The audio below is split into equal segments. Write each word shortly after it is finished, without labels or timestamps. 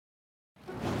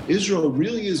Israel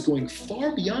really is going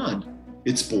far beyond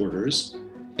its borders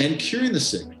and curing the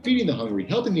sick, feeding the hungry,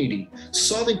 helping the needy,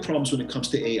 solving problems when it comes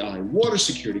to AI, water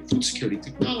security, food security,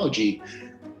 technology.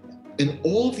 In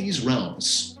all of these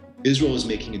realms, Israel is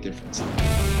making a difference.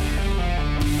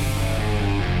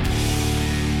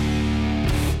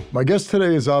 My guest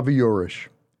today is Avi Jorisch.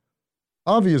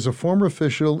 Avi is a former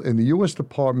official in the U.S.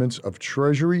 Departments of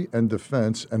Treasury and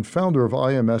Defense and founder of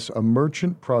IMS, a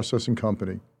merchant processing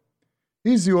company.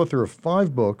 He's the author of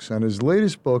 5 books, and his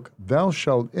latest book, Thou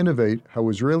Shalt Innovate, How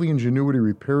Israeli Ingenuity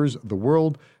Repairs the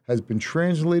World, has been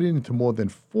translated into more than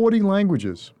 40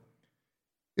 languages.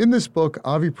 In this book,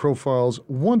 Avi profiles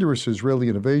wondrous Israeli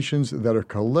innovations that are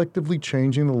collectively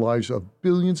changing the lives of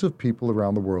billions of people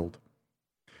around the world.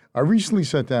 I recently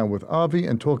sat down with Avi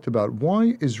and talked about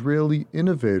why Israeli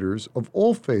innovators of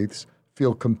all faiths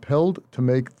feel compelled to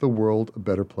make the world a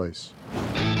better place.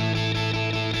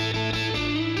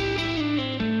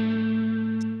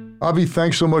 Avi,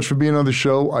 thanks so much for being on the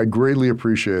show. I greatly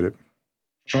appreciate it.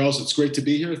 Charles, it's great to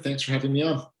be here. Thanks for having me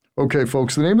on. Okay,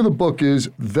 folks, the name of the book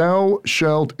is Thou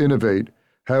Shalt Innovate,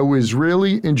 How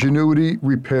Israeli Ingenuity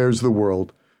Repairs the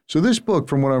World. So this book,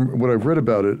 from what I've read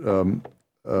about it,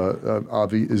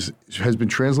 Avi, has been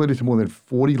translated to more than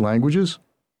 40 languages?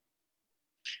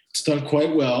 It's done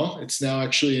quite well. It's now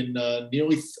actually in I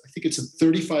think it's in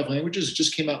 35 languages. It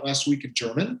just came out last week in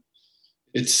German.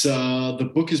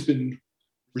 The book has been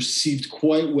received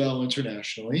quite well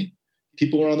internationally.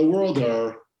 People around the world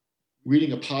are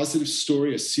reading a positive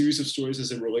story, a series of stories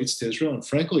as it relates to Israel. And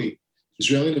frankly,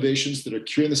 Israeli innovations that are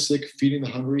curing the sick, feeding the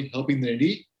hungry, helping the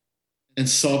needy, and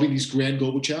solving these grand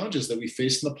global challenges that we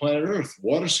face on the planet Earth: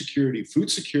 water security,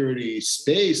 food security,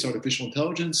 space, artificial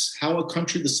intelligence, how a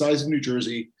country the size of New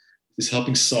Jersey is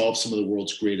helping solve some of the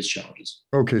world's greatest challenges.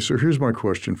 Okay, so here's my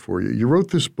question for you. You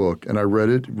wrote this book, and I read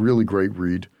it, really great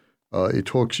read. I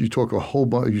think you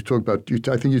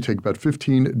take about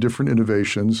 15 different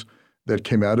innovations that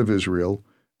came out of Israel.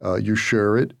 You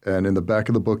share it, and in the back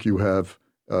of the book you have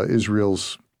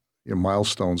Israel's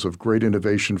milestones of great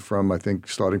innovation from, I think,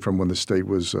 starting from when the state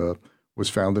was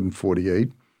founded in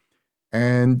 48.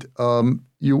 And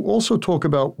you also talk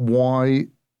about why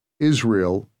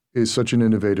Israel is such an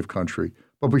innovative country.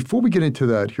 But before we get into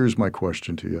that, here's my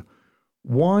question to you.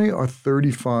 Why are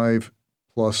 35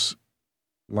 plus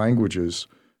languages,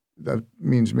 that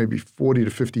means maybe 40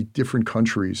 to 50 different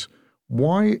countries,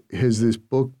 why has this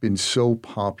book been so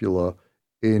popular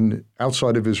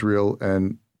outside of Israel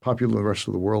and popular in the rest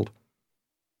of the world?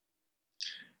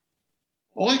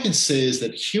 All I can say is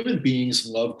that human beings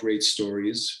love great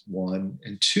stories, 1,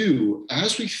 and 2,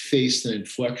 as we faced an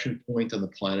inflection point on the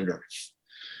planet Earth,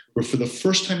 where for the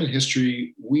first time in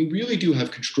history, we really do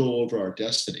have control over our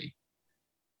destiny.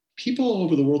 People all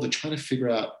over the world are trying to figure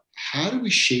out, how do we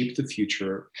shape the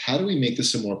future? How do we make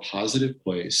this a more positive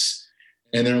place?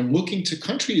 And they're looking to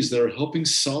countries that are helping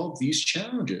solve these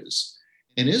challenges.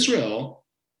 And Israel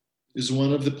is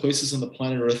one of the places on the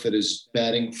planet Earth that is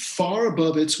batting far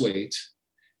above its weight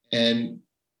and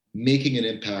making an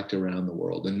impact around the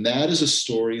world. And that is a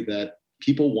story that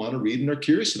people want to read and are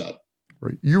curious about.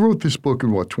 Right. You wrote this book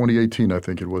in 2018, I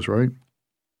think it was, right?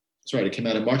 That's right. It came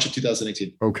out in March of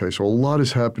 2018. Okay, so a lot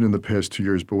has happened in the past 2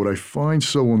 years, but what I find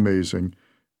so amazing,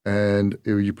 and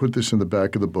you put this in the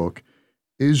back of the book,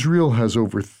 Israel has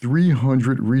over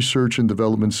 300 research and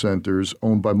development centers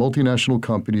owned by multinational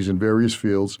companies in various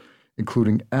fields,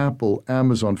 including Apple,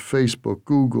 Amazon, Facebook,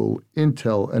 Google,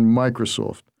 Intel, and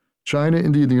Microsoft. China,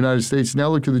 India, and the United States now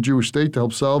look to the Jewish state to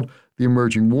help solve the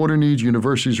emerging water needs.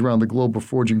 Universities around the globe are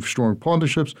forging strong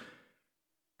partnerships.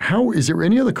 Is there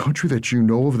any other country that you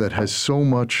know of that has so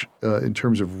much in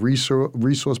terms of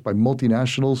resource by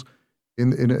multinationals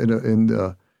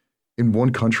in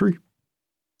one country?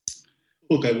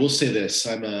 Look, I will say this.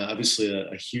 I'm obviously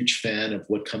a huge fan of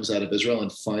what comes out of Israel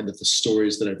and find that the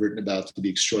stories that I've written about to be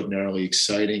extraordinarily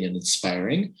exciting and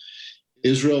inspiring.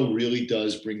 Israel really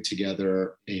does bring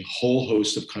together a whole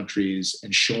host of countries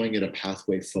and showing it a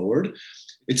pathway forward.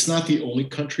 It's not the only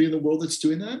country in the world that's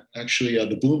doing that. Actually,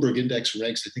 the Bloomberg Index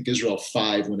ranks, I think, Israel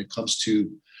 5 when it comes to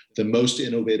the most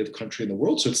innovative country in the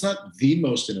world. So it's not the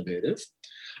most innovative.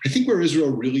 I think where Israel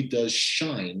really does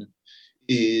shine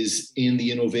is in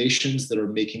the innovations that are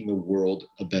making the world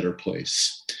a better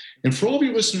place. And for all of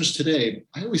your listeners today,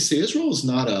 I always say Israel is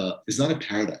not a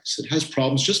paradise. It has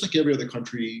problems just like every other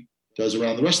country does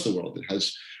around the rest of the world. It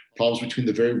has problems between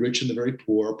the very rich and the very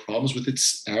poor, problems with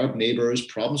its Arab neighbors,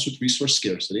 problems with resource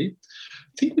scarcity.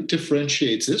 I think what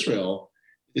differentiates Israel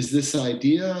is this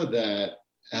idea that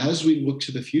as we look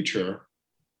to the future,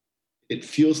 it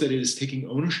feels that it is taking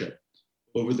ownership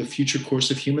over the future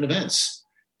course of human events.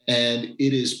 And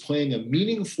it is playing a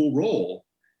meaningful role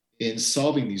in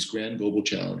solving these grand global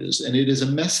challenges. And it is a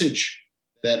message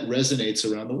that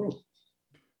resonates around the world.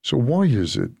 So why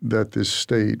is it that this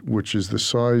state, which is the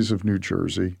size of New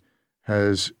Jersey,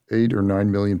 has 8 or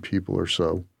 9 million people or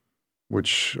so,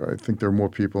 which I think there are more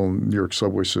people in New York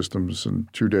subway systems in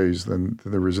 2 days than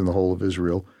there is in the whole of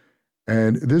Israel.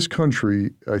 And this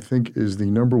country, I think, is the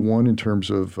number one in terms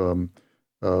of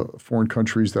foreign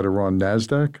countries that are on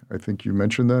NASDAQ. I think you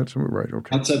mentioned that. Right,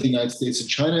 okay. Outside the United States and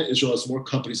China, Israel has more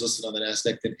companies listed on the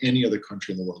NASDAQ than any other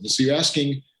country in the world. And so you're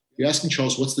asking,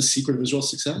 Charles, what's the secret of Israel's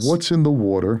success? What's in the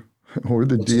water or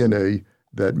the DNA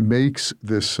that makes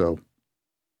this so?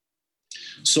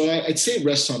 So I'd say it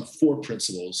rests on 4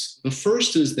 principles. The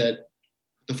first is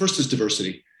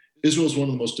diversity. Israel is one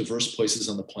of the most diverse places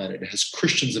on the planet. It has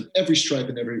Christians of every stripe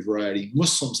and every variety,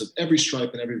 Muslims of every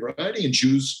stripe and every variety, and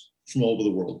Jews from all over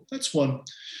the world. That's one.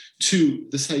 2,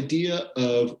 this idea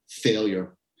of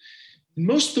failure. In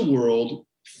most of the world,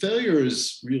 failure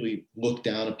is really looked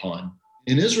down upon.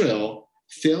 In Israel,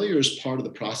 failure is part of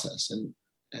the process. And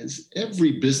as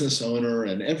every business owner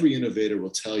and every innovator will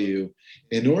tell you,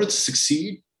 in order to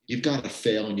succeed, you've got to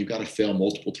fail, and you've got to fail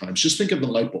multiple times. Just think of the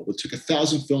light bulb. It took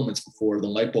 1,000 filaments before the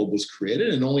light bulb was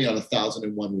created, and only on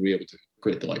 1,001 were we able to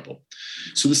create the light bulb.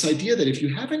 So this idea that if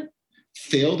you haven't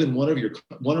failed in one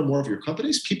or more of your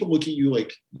companies, people look at you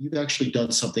like you've actually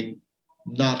done something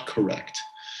not correct.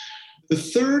 The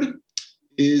third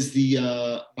is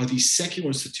are these secular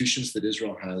institutions that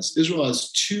Israel has. Israel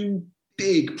has 2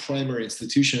 big primary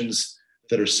institutions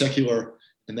that are secular,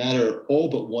 and that are all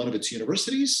but one of its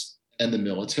universities and the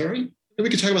military. And we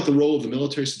can talk about the role of the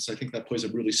military, since I think that plays a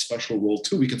really special role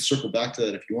too. We can circle back to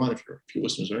that if you want, if your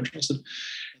listeners are interested.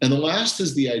 And the last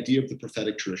is the idea of the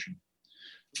prophetic tradition.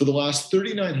 For the last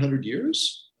 3,900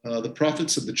 years, the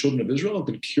prophets of the children of Israel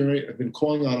have been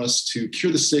calling on us to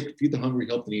cure the sick, feed the hungry,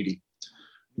 help the needy.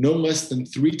 No less than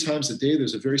 3 times a day,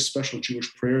 there's a very special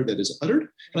Jewish prayer that is uttered.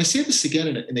 And I say this again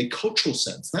in a cultural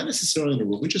sense, not necessarily in a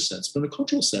religious sense, but in a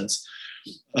cultural sense.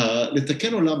 We are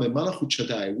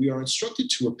instructed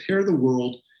to repair the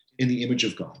world in the image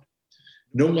of God.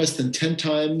 No less than 10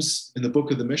 times in the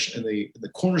book of the Mishnah, in the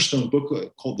cornerstone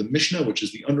book called the Mishnah, which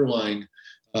is the underlying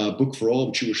book for all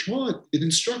of Jewish law, it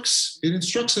instructs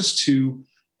us to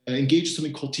engage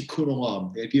something called tikkun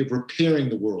olam, the idea of repairing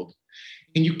the world.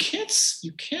 And you can't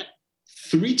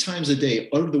 3 times a day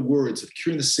utter the words of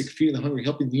curing the sick, feeding the hungry,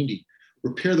 helping the needy,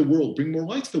 repair the world, bring more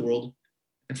light to the world,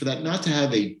 and for that not to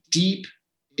have a deep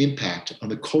impact on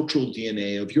the cultural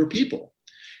DNA of your people.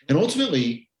 And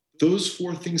ultimately, those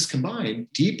 4 things combined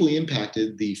deeply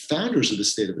impacted the founders of the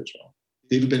state of Israel.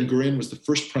 David Ben-Gurion was the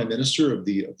first prime minister of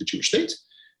the Jewish state.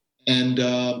 And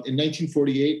in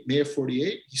 1948, May of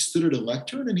 48, he stood at a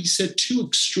lectern and he said 2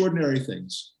 extraordinary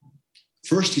things.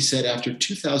 First, he said, after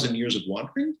 2,000 years of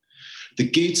wandering, the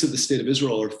gates of the state of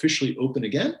Israel are officially open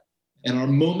again, and our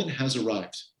moment has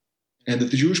arrived, and that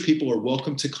the Jewish people are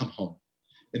welcome to come home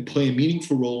and play a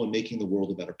meaningful role in making the world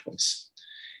a better place.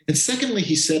 And secondly,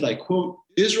 he said, I quote,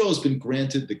 Israel has been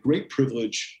granted the great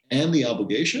privilege and the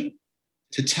obligation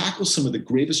to tackle some of the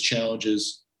gravest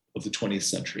challenges of the 20th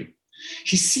century.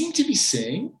 He seemed to be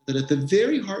saying that at the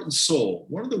very heart and soul,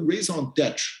 one of the raison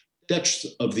d'etre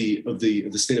of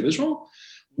the state of Israel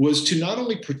was to not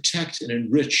only protect and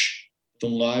enrich the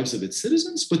lives of its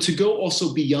citizens, but to go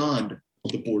also beyond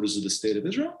the borders of the state of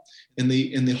Israel. And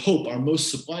the hope, our most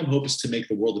sublime hope, is to make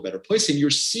the world a better place. And you're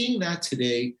seeing that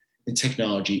today in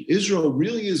technology. Israel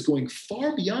really is going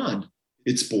far beyond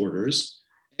its borders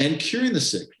and curing the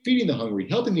sick, feeding the hungry,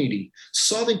 helping the needy,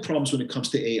 solving problems when it comes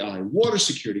to AI, water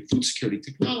security, food security,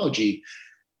 technology.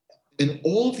 In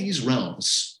all of these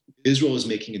realms, Israel is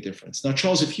making a difference. Now,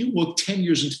 Charles, if you look 10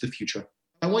 years into the future,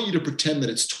 I want you to pretend that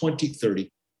it's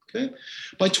 2030. Okay?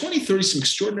 By 2030, some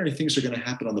extraordinary things are going to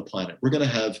happen on the planet. We're going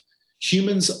to have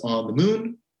humans on the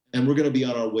moon, and we're going to be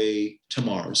on our way to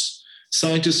Mars.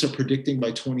 Scientists are predicting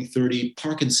by 2030,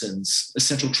 Parkinson's,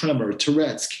 essential tremor,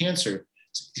 Tourette's, cancer,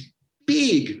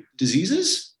 big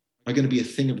diseases are going to be a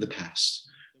thing of the past.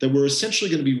 That we're essentially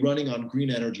going to be running on green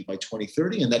energy by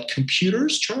 2030, and that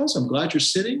computers, Charles, I'm glad you're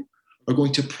sitting, are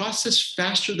going to process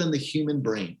faster than the human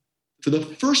brain. For the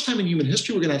first time in human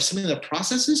history, we're going to have something that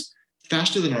processes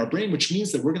faster than our brain, which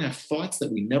means that we're going to have thoughts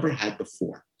that we never had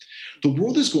before. The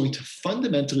world is going to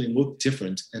fundamentally look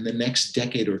different in the next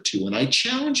decade or 2. And I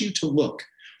challenge you to look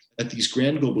at these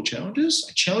grand global challenges.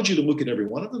 I challenge you to look at every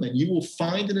one of them, and you will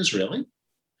find an Israeli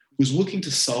who's looking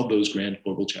to solve those grand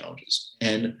global challenges.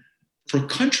 And for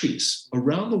countries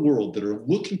around the world that are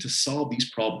looking to solve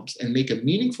these problems and make a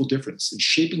meaningful difference in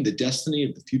shaping the destiny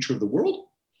of the future of the world,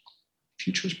 the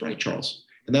future is bright, Charles.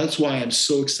 And that's why I'm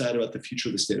so excited about the future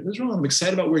of the state of Israel. I'm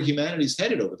excited about where humanity is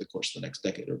headed over the course of the next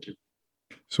decade or two.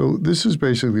 So this is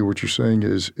basically what you're saying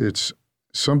is it's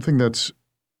something that's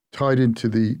tied into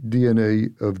the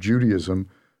DNA of Judaism,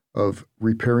 of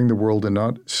repairing the world and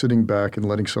not sitting back and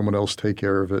letting someone else take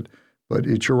care of it. But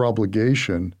it's your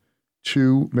obligation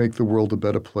to make the world a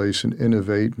better place and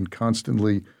innovate and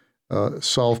constantly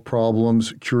solve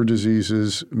problems, cure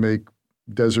diseases, make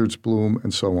deserts bloom,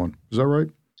 and so on. Is that right?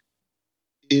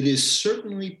 It is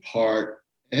certainly part,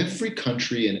 every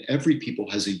country and every people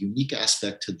has a unique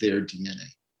aspect to their DNA.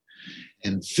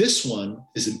 And this one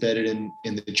is embedded in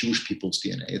the Jewish people's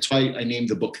DNA. It's why I named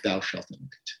the book Thou Shalt Not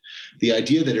Covet. The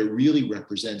idea that it really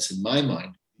represents, in my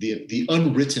mind, the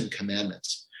unwritten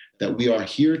commandments that we are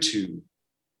here to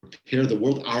repair the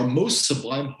world. Our most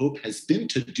sublime hope has been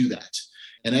to do that.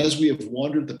 And as we have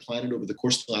wandered the planet over the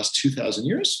course of the last 2,000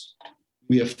 years,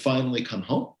 we have finally come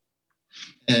home.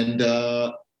 And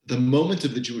the moment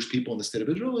of the Jewish people in the state of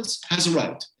Israel has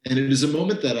arrived. And it is a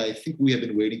moment that I think we have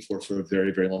been waiting for a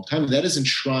very, very long time. And that is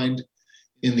enshrined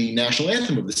in the national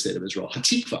anthem of the state of Israel,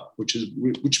 Hatikva,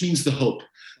 which means the hope.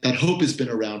 That hope has been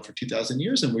around for 2,000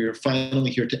 years, and we are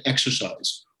finally here to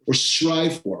exercise or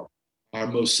strive for our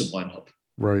most sublime hope.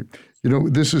 Right. You know,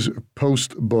 this is a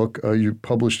post-book you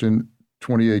published in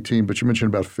 2018, but you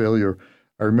mentioned about failure.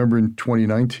 I remember in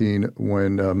 2019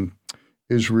 when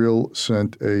Israel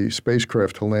sent a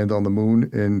spacecraft to land on the moon.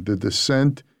 In the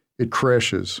descent, it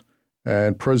crashes.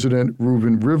 And President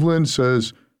Reuven Rivlin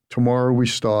says, tomorrow we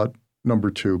start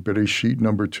number 2, Bereshit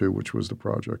number 2, which was the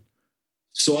project.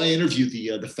 So I interviewed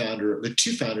the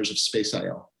two founders of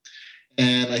Space.IL.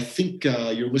 And I think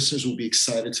your listeners will be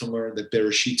excited to learn that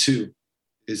Bereshit 2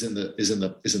 is in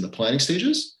the planning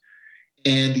stages.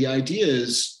 And the idea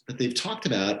is that they've talked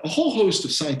about a whole host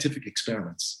of scientific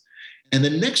experiments. And the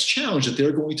next challenge that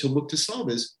they're going to look to solve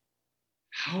is,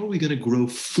 how are we going to grow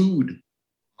food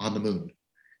on the moon?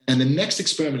 And the next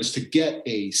experiment is to get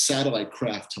a satellite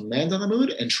craft to land on the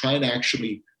moon and try and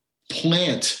actually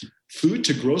plant food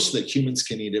to grow so that humans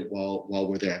can eat it while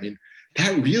we're there. I mean,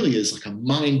 that really is like a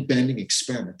mind-bending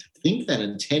experiment. To think that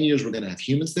in 10 years we're going to have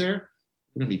humans there,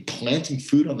 we're going to be planting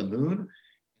food on the moon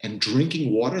and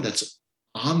drinking water that's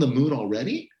on the moon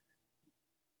already.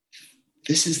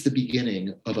 This is the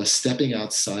beginning of us stepping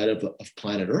outside of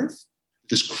planet Earth,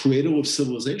 this cradle of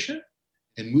civilization,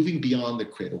 and moving beyond the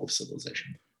cradle of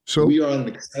civilization. So we are at an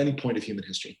exciting point of human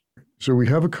history. So we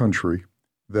have a country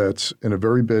that's in a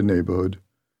very bad neighborhood,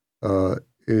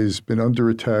 has been under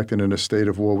attack and in a state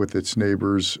of war with its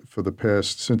neighbors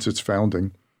since its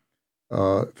founding,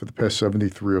 for the past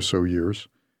 73 or so years,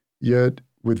 yet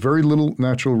with very little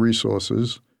natural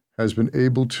resources has been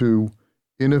able to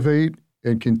innovate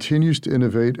and continues to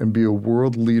innovate and be a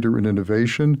world leader in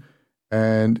innovation.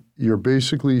 And you're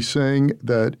basically saying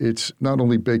that it's not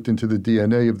only baked into the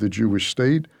DNA of the Jewish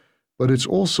state, but it's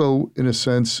also, in a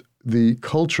sense, the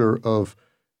culture of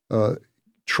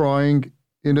trying,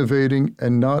 innovating,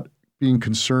 and not being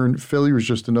concerned. Failure is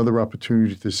just another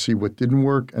opportunity to see what didn't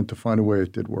work and to find a way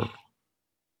it did work.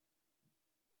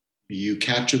 You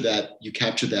captured that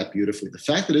beautifully. The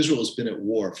fact that Israel has been at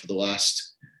war for the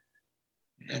last,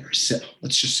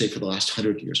 let's just say for the last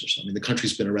 100 years or so. I mean, the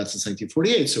country's been around since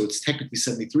 1948, so it's technically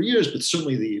 73 years, but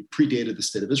certainly the predated the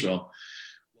state of Israel.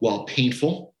 While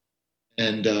painful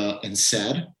and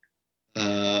sad,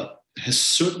 has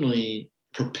certainly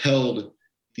propelled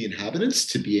the inhabitants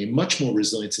to be a much more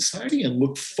resilient society and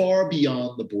look far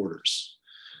beyond the borders.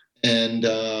 And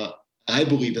I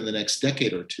believe in the next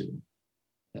decade or two,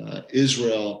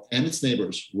 Israel and its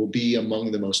neighbors will be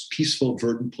among the most peaceful,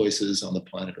 verdant places on the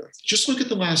planet Earth. Just look at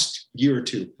the last year or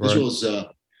two. Right.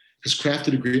 Israel has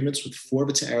crafted agreements with 4 of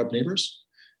its Arab neighbors,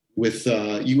 with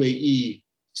UAE,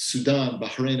 Sudan,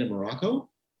 Bahrain, and Morocco.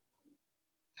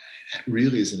 That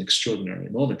really is an extraordinary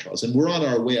moment, Charles. And we're on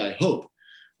our way, I hope,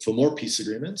 for more peace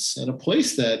agreements and a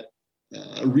place that,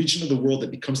 a region of the world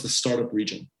that becomes the startup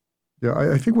region. Yeah,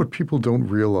 I think what people don't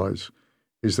realize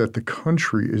is that the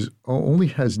country only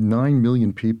has 9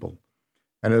 million people.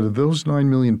 And out of those 9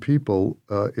 million people,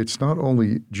 it's not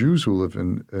only Jews who live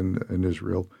in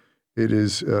Israel, it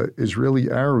is Israeli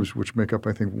Arabs, which make up,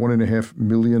 I think, 1.5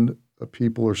 million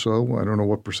people or so. I don't know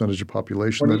what percentage of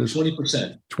population that is.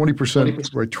 20%.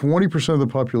 20%, right. 20% of the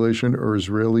population are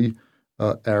Israeli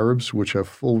Arabs, which have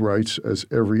full rights as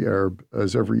every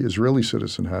Israeli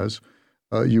citizen has.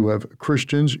 You have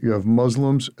Christians, you have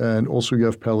Muslims, and also you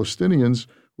have Palestinians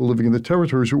who are living in the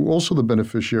territories who are also the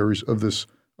beneficiaries of this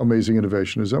amazing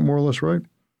innovation. Is that more or less right?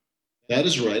 That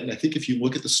is right. And I think if you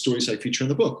look at the stories I feature in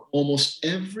the book, almost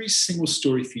every single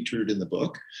story featured in the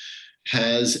book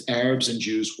has Arabs and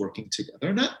Jews working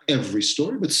together. Not every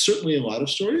story, but certainly a lot of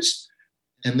stories.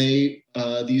 And the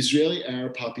Israeli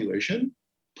Arab population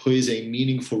plays a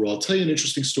meaningful role. I'll tell you an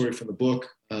interesting story from the book,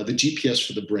 The GPS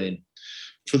for the Brain.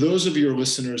 For those of your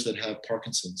listeners that have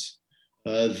Parkinson's,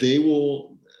 they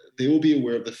will be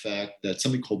aware of the fact that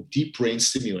something called deep brain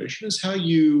stimulation is how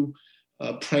you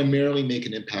primarily make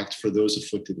an impact for those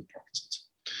afflicted with Parkinson's.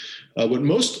 What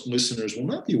most listeners will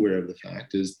not be aware of the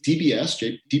fact is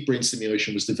DBS, deep brain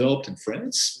stimulation, was developed in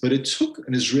France, but it took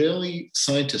an Israeli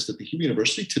scientist at the Hebrew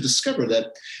University to discover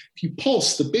that if you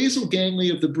pulse the basal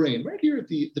ganglia of the brain, right here at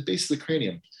the base of the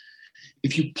cranium,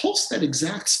 if you pulse that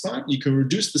exact spot, you can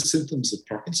reduce the symptoms of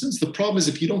Parkinson's. The problem is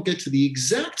if you don't get to the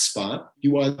exact spot,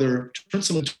 you either turn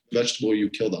someone into a vegetable or you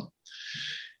kill them.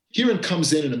 Here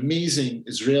comes in an amazing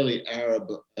Israeli Arab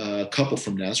couple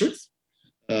from Nazareth,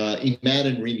 Imad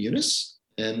and Reem Yunus,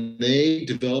 and they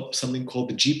developed something called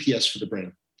the GPS for the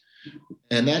brain.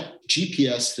 And that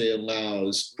GPS today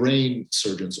allows brain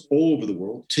surgeons all over the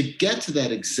world to get to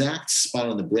that exact spot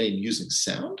on the brain using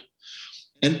sound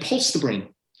and pulse the brain.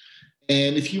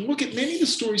 And if you look at many of the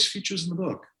stories features in the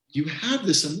book, you have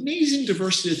this amazing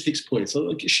diversity that takes place.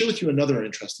 I'll share with you another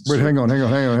interesting story. Wait, hang on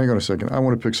a second. I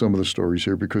want to pick some of the stories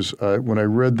here because when I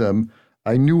read them,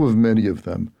 I knew of many of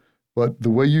them. But the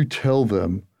way you tell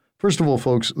them, first of all,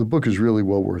 folks, the book is really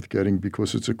well worth getting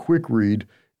because it's a quick read.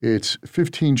 It's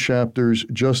 15 chapters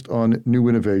just on new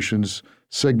innovations,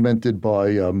 segmented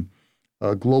by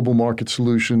global market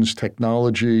solutions,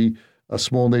 technology, a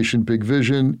small nation, big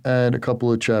vision, and a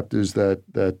couple of chapters that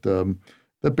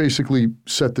basically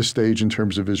set the stage in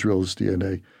terms of Israel's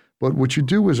DNA. But what you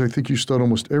do is I think you start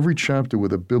almost every chapter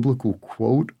with a biblical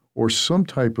quote or some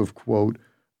type of quote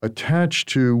attached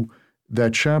to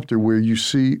that chapter where you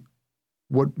see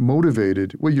what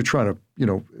motivated, well, you're trying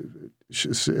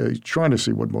to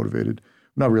see what motivated,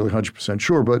 not really 100%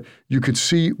 sure, but you could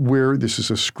see where this is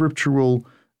a scriptural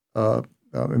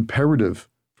imperative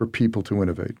for people to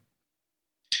innovate.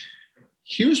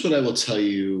 Here's what I will tell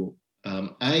you.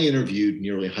 I interviewed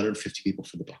nearly 150 people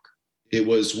for the book. It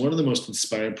was one of the most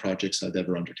inspiring projects I've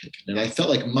ever undertaken. And I felt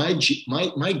like my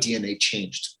DNA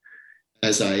changed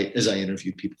as I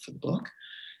interviewed people for the book.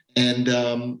 And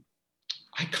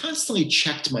I constantly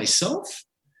checked myself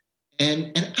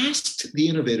and asked the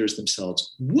innovators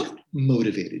themselves, what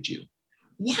motivated you?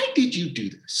 Why did you do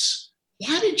this?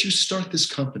 Why did you start this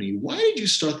company? Why did you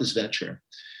start this venture?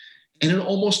 And in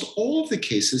almost all of the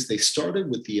cases, they started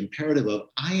with the imperative of,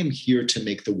 I am here to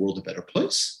make the world a better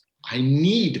place. I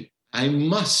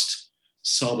must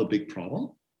solve a big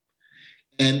problem.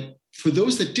 And for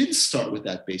those that didn't start with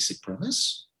that basic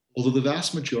premise, although the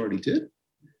vast majority did,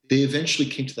 they eventually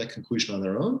came to that conclusion on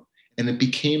their own, and it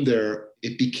became their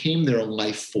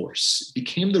life force. It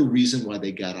became the reason why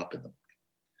they got up in the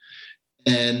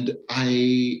morning.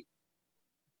 And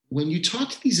when you talk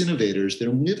to these innovators, they're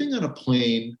living on a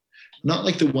plane, not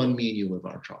like the one me and you live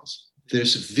on, Charles.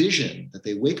 There's a vision that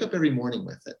they wake up every morning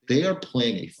with, that they are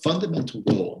playing a fundamental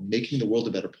role in making the world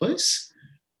a better place.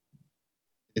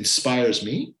 Inspires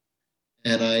me.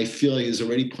 And I feel like is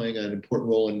already playing an important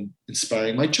role in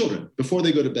inspiring my children. Before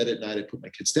they go to bed at night, I put my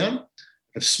kids down.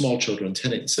 I have small children,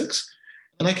 10, 8, and 6.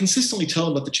 And I consistently tell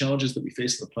them about the challenges that we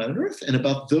face on the planet Earth and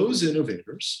about those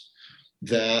innovators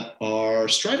that are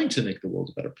striving to make the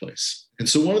world a better place. And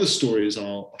so one of the stories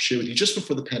I'll share with you, just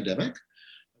before the pandemic,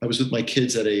 I was with my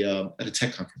kids at a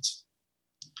tech conference.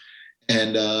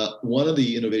 And one of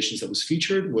the innovations that was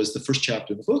featured was the first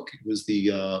chapter in the book. It was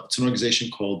it's an organization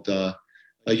called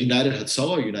United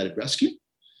Hatzalah, or United Rescue.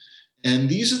 And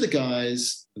these are the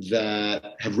guys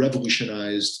that have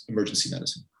revolutionized emergency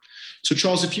medicine. So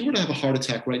Charles, if you were to have a heart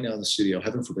attack right now in the studio,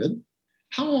 heaven forbid,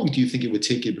 how long do you think it would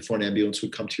take you before an ambulance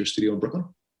would come to your studio in Brooklyn?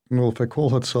 Well, if I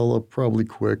call Hatzalah, probably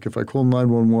quick. If I call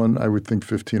 911, I would think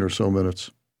 15 or so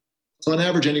minutes. So on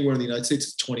average, anywhere in the United States,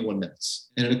 it's 21 minutes.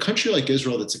 And in a country like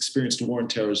Israel that's experienced war and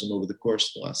terrorism over the course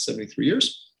of the last 73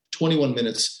 years, 21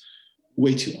 minutes,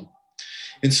 way too long.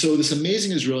 And so this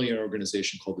amazing Israeli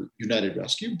organization called United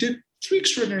Rescue did 3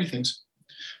 extraordinary things.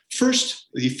 First,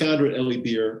 the founder, Eli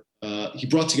Beer, he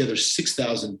brought together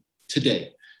 6,000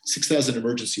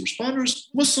 emergency responders,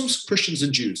 Muslims, Christians,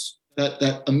 and Jews.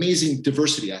 That amazing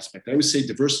diversity aspect. I always say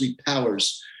diversity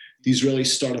powers the Israeli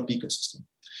startup ecosystem.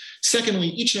 Secondly,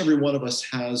 each and every one of us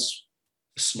has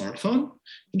a smartphone.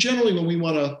 And generally, when we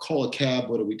want to call a cab,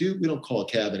 what do? We don't call a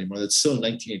cab anymore. That's still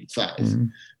 1985. Mm-hmm.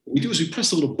 What we do is we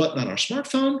press a little button on our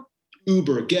smartphone,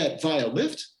 Uber, Get, Via,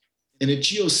 Lyft, and it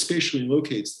geospatially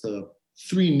locates the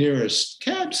 3 nearest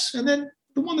cabs, and then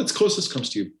the one that's closest comes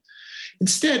to you.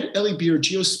 Instead, Eli Beer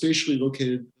geospatially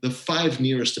located the 5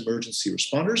 nearest emergency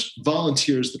responders,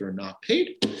 volunteers that are not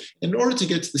paid. And in order to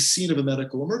get to the scene of a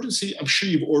medical emergency, I'm sure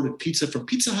you've ordered pizza from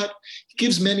Pizza Hut. He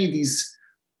gives many of his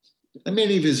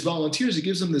volunteers, he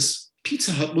gives them this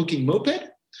Pizza Hut looking moped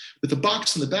with a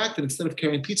box in the back that instead of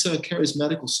carrying pizza, carries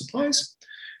medical supplies.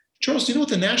 Charles, do you know what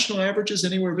the national average is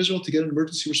anywhere in Israel to get an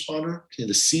emergency responder to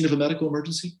the scene of a medical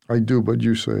emergency? I do, but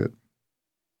you say it.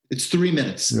 It's 3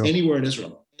 minutes anywhere in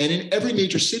Israel. And in every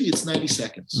major city, it's 90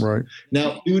 seconds. Right.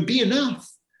 Now, it would be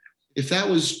enough if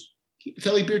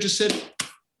Eli Beer just said,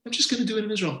 I'm just going to do it in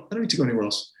Israel. I don't need to go anywhere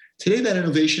else. Today, that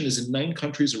innovation is in 9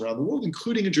 countries around the world,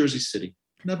 including in Jersey City.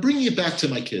 Now, bringing it back to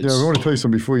my kids. Yeah, I want to tell you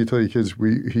something before you tell your kids.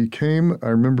 He came, I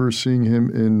remember seeing him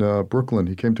in Brooklyn.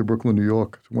 He came to Brooklyn, New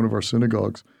York, to one of our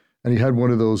synagogues, and he had one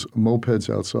of those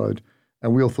mopeds outside.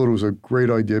 And we all thought it was a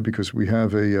great idea because we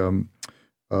have a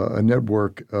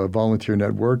network, a volunteer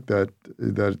network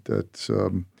that's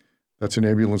an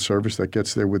ambulance service that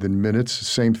gets there within minutes.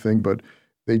 Same thing, but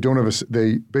they don't have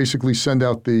they basically send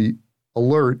out the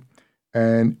alert,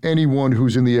 and anyone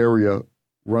who's in the area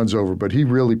runs over. But he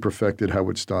really perfected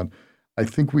how it's done. I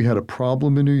think we had a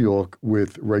problem in New York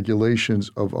with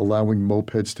regulations of allowing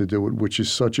mopeds to do it, which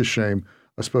is such a shame,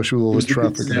 especially with all this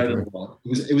traffic.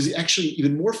 It was actually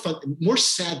even more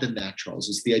sad than that, Charles,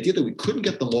 is the idea that we couldn't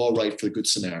get the law right for the Good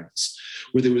Samaritans,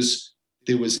 where there was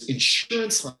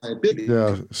insurance liability.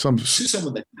 Yeah, sue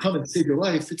someone that can come and save your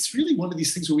life. It's really one of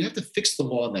these things where we have to fix the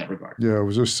law in that regard. Yeah, it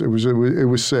was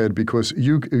sad because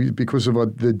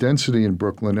of the density in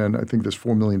Brooklyn, and I think there's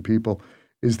 4 million people,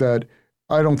 is that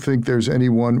I don't think there's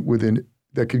anyone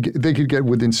they could get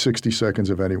within 60 seconds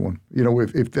of anyone. You know,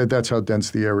 if that's how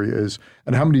dense the area is,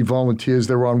 and how many volunteers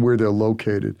there are on where they're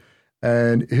located.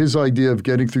 And his idea of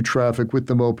getting through traffic with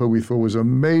the moped we thought was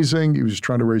amazing. He was just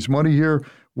trying to raise money here.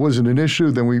 Wasn't an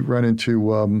issue. Then we ran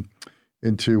into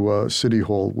City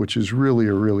Hall, which is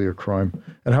really a crime.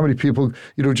 And how many people,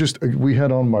 we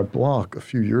had on my block a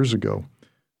few years ago,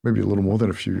 maybe a little more than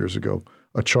a few years ago,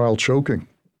 a child choking.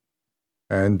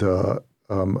 And they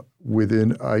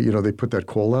put that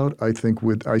call out. I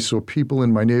saw people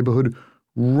in my neighborhood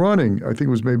running. I think it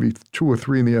was maybe 2 or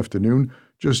 3 in the afternoon,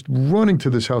 just running to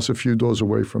this house a few doors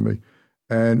away from me.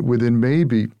 And within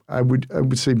maybe, I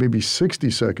would say maybe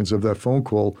 60 seconds of that phone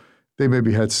call, they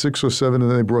maybe had 6 or 7, and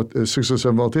then they brought 6 or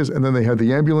 7 volunteers, and then they had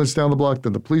the ambulance down the block,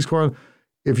 then the police car.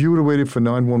 If you would have waited for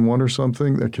 911 or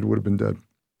something, that kid would have been dead.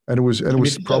 And it was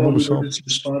the problem was solved.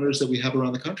 Responders that we have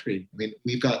around the country. I mean,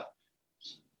 we've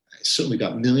certainly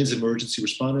got millions of emergency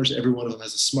responders. Every one of them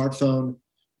has a smartphone.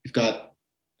 We've got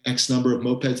X number of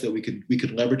mopeds that we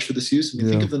could leverage for this use. I mean,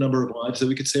 think of the number of lives that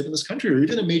we could save in this country, or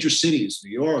even in major cities, New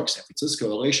York, San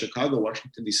Francisco, LA, Chicago,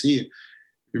 Washington, D.C.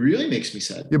 It really makes me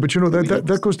sad. Yeah, but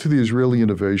that goes to the Israeli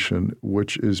innovation,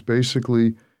 which is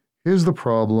basically, here's the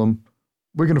problem,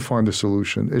 we're going to find a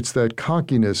solution. It's that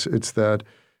cockiness. It's that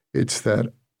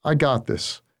I got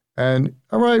this. And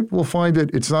all right, we'll find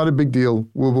it. It's not a big deal.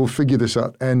 We'll figure this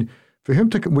out. And for him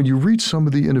when you read some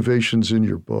of the innovations in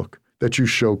your book that you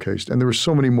showcased, and there were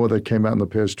so many more that came out in the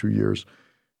past 2 years,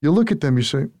 you look at them, you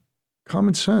say,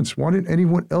 common sense. Why didn't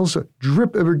anyone else?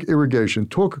 Drip irrigation.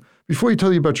 Before you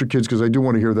tell you about your kids, because I do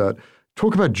want to hear that,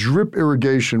 talk about drip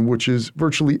irrigation, which is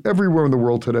virtually everywhere in the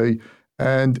world today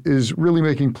and is really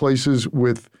making places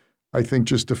with, I think,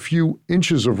 just a few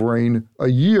inches of rain a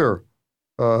year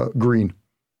green.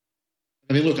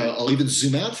 I mean, look, I'll even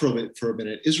zoom out for a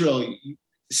minute. Israel,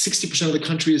 60% of the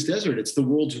country is desert. It's the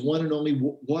world's one and only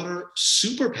water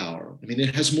superpower. I mean,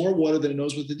 it has more water than it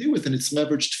knows what to do with, and it's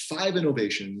leveraged 5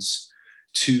 innovations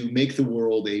to make the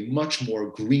world a much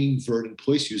more green, verdant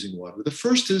place using water. The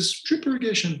first is drip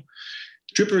irrigation.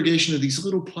 Drip irrigation are these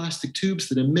little plastic tubes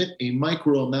that emit a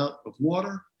micro amount of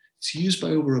water. It's used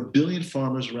by over 1 billion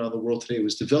farmers around the world today. It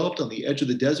was developed on the edge of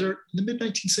the desert in the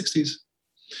mid-1960s.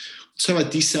 Let's talk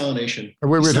about desalination.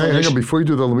 Wait, hang on. Before you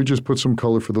do that, let me just put some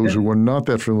color for those who are not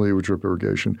that familiar with drip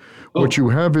irrigation. What you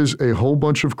have is a whole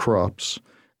bunch of crops,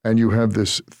 and you have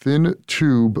this thin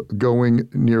tube going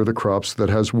near the crops that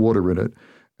has water in it.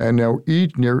 And now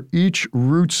near each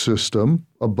root system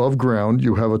above ground,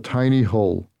 you have a tiny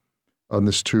hole on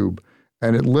this tube.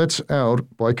 And it lets out,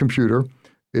 by computer,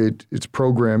 it's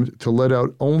programmed to let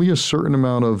out only a certain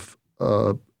amount of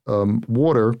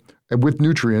water and with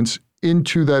nutrients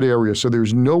into that area. So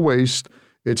there's no waste.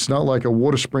 It's not like a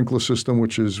water sprinkler system,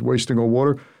 which is wasting all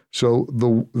water. So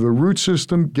the root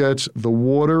system gets the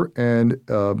water and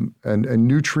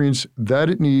nutrients that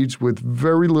it needs with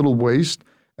very little waste,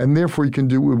 and therefore you can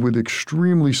do it with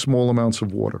extremely small amounts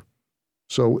of water.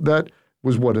 So that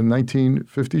was what, in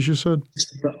 1950s, you said?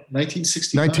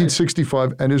 1965.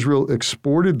 1965, and Israel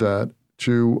exported that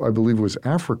to, I believe it was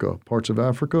Africa, parts of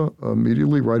Africa,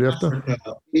 immediately right after.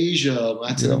 Africa, Asia,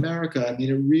 Latin America. I mean,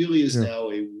 it really is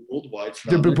now a worldwide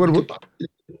phenomenon.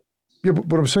 But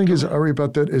what I'm saying is, Ari,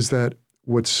 about that is that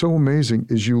what's so amazing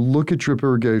is you look at drip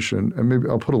irrigation, and maybe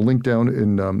I'll put a link down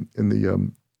in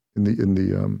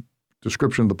the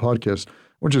description of the podcast,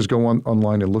 or just go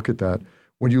online and look at that.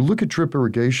 When you look at drip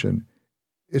irrigation,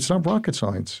 it's not rocket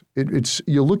science.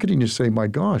 You look at it and you say, my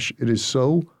gosh, it is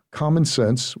so common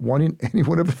sense. Why didn't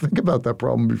anyone ever think about that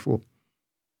problem before?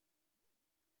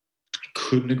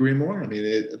 Couldn't agree more. I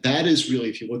mean, that is really,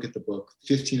 if you look at the book,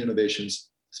 15 Innovations,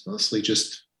 it's mostly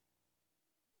just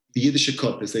the Yiddish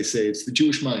Kopf, as they say. It's the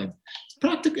Jewish mind. It's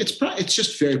practical. It's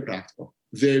just very practical.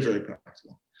 Very, very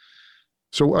practical.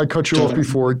 So I cut you off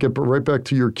before. Get right back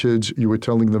to your kids. You were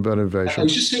telling them about innovation. I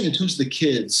was just saying, in terms of the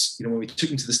kids, when we took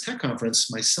them to this tech conference,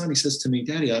 my son, he says to me,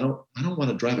 "Daddy, I don't want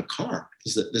to drive a car."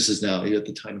 This is now, at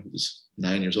the time he was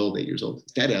 9 years old, 8 years old.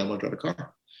 "Daddy, I don't want to drive a car."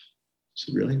 I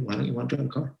said, "Really? Why don't you want to drive a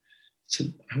car?" I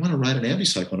said, "I want to ride an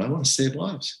ambicycle and I want to save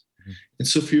lives." Mm-hmm. And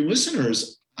so for your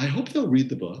listeners, I hope they'll read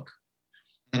the book,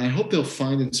 and I hope they'll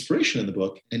find inspiration in the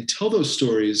book and tell those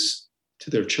stories to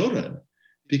their children,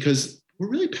 because we're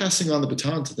really passing on the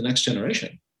baton to the next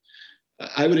generation.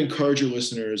 I would encourage your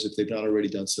listeners, if they've not already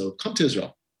done so, come to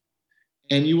Israel,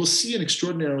 and you will see an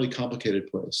extraordinarily complicated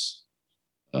place.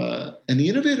 And the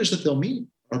innovators that they'll meet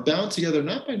are bound together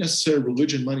not by necessary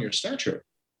religion, money, or stature.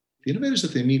 The innovators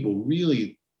that they meet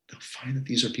they'll find that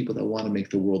these are people that want to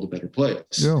make the world a better place.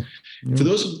 Yeah. For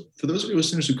those of your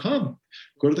listeners who come,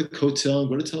 go to the Kotel,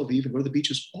 go to Tel Aviv, and go to the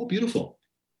beaches, all beautiful.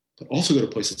 But also go to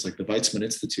places like the Weizmann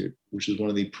Institute, which is one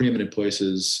of the preeminent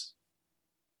places,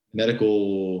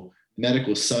 medical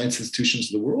science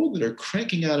institutions of the world, that are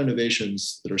cranking out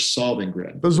innovations that are solving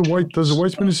grid. Does the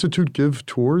Weizmann Institute give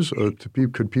tours to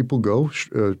people? Could people go?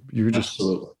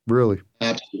 Absolutely. Really?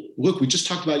 Absolutely. Look, we just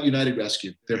talked about United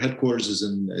Rescue. Their headquarters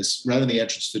is right in the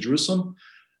entrance to Jerusalem.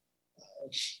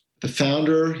 The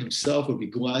founder himself would be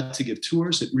glad to give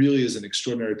tours. It really is an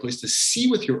extraordinary place to see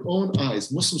with your own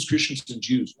eyes Muslims, Christians, and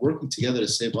Jews working together to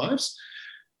save lives.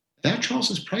 That,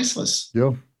 Charles, is priceless.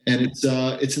 Yeah. And it's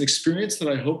an experience that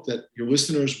I hope that your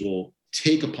listeners will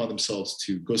take upon themselves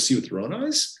to go see with their own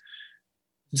eyes.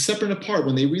 And separate and apart,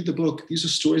 when they read the book, these are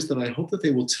stories that I hope that they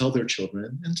will tell their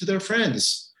children and to their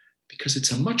friends, because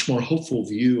it's a much more hopeful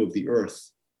view of the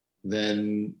earth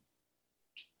than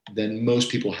most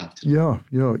people have to. Yeah.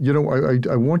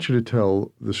 I want you to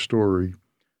tell the story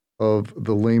of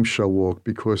the Lame Shell Walk,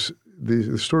 because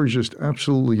the story is just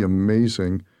absolutely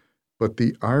amazing. But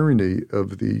the irony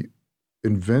of the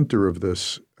inventor of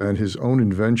this and his own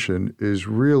invention is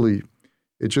really,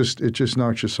 it just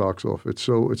knocks your socks off. It's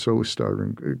so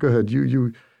staggering. Go ahead.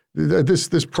 You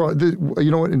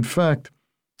know what? In fact,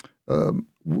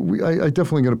 I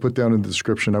definitely going to put down in the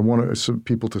description. I want some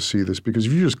people to see this, because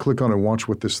if you just click on it and watch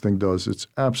what this thing does, it's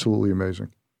absolutely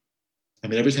amazing. I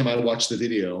mean, every time I watch the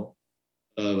video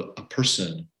of a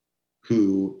person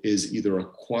who is either a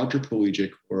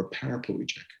quadriplegic or a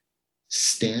paraplegic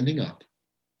standing up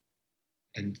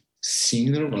and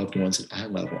seeing their loved ones at eye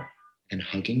level and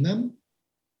hugging them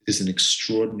is an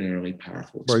extraordinarily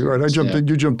powerful experience. Right.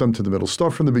 You jumped into the middle.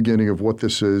 Start from the beginning of what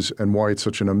this is and why it's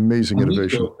such an amazing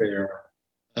innovation.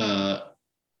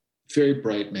 Very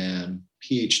bright man,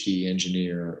 PhD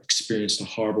engineer, experienced a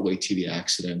horrible ATV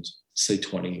accident, say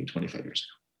 20, 25 years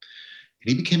ago.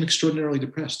 And he became extraordinarily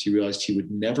depressed. He realized he would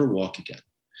never walk again.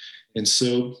 And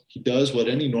so he does what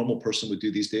any normal person would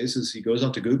do these days, is he goes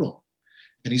onto Google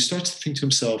and he starts to think to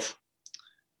himself,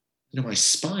 my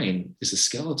spine is a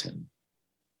skeleton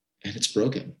and it's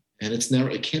broken and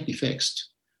it can't be fixed.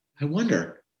 I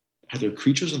wonder, are there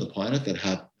creatures on the planet that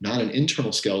have not an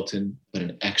internal skeleton, but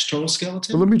an external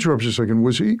skeleton? Well, let me interrupt you a second.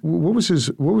 What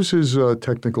was his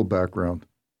technical background?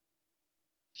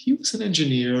 He was an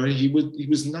engineer. He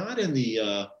was not in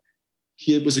the,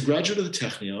 he was a graduate of the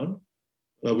Technion,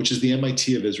 which is the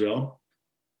MIT of Israel.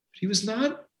 He was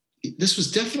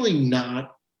definitely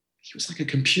not, he was like a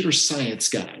computer science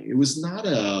guy. He was not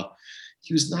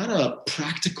a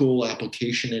practical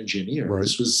application engineer. Right.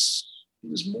 He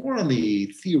was more on the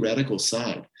theoretical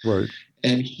side. Right.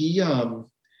 And he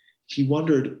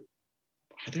wondered,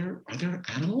 are there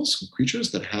animals and creatures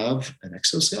that have an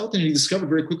exoskeleton? And he discovered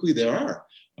very quickly there are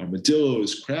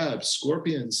armadillos, crabs,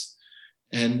 scorpions.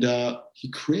 And he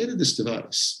created this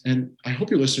device. And I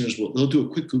hope your listeners they'll do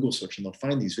a quick Google search and they'll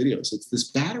find these videos. It's this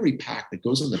battery pack that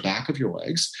goes on the back of your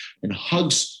legs and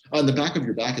hugs on the back of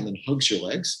your back and then hugs your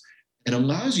legs and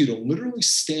allows you to literally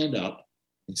stand up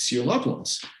and see your loved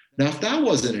ones. Now, if that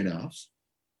wasn't enough,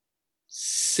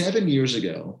 7 years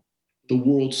ago, the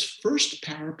world's first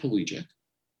paraplegic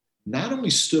not only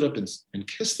stood up and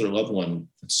kissed their loved one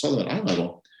and saw them at eye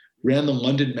level, ran the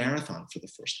London Marathon for the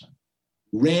first time.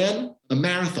 Ran a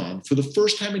marathon for the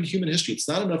first time in human history. It's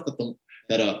not enough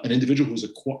that an individual who's a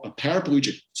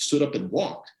paraplegic stood up and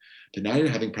walked, but now you're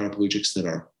having paraplegics that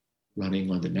are running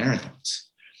London marathons.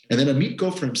 And then Amit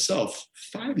Goffer himself,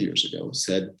 5 years ago,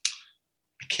 said,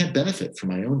 I can't benefit from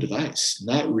my own device. And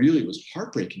that really was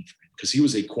heartbreaking for him because he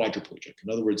was a quadriplegic. In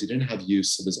other words, he didn't have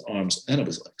use of his arms and of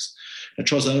his legs. Now,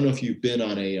 Charles, I don't know if you've been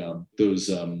on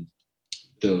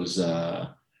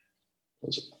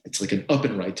it's like an up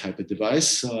and right type of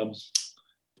device.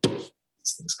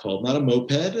 This thing's called not a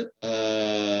moped,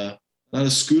 not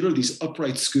a scooter, these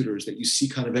upright scooters that you see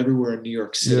kind of everywhere in New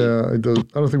York City. Yeah, I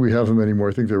don't think we have them anymore.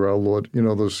 I think they're outlawed.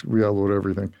 We outlawed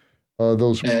everything. What are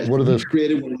those? He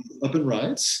created one of these up and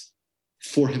rides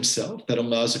for himself that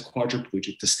allows a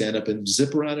quadriplegic to stand up and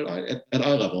zip around at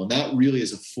eye level. And that really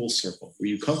is a full circle where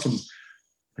you come from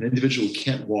an individual who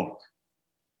can't walk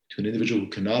to an individual who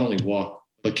can not only walk,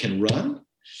 but can run.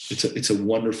 It's a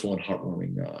wonderful and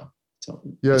heartwarming.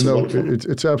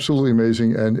 It's absolutely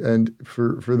amazing. And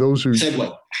for those who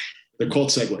Segway, they're called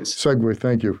Segways. Segway,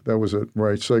 thank you. That was it.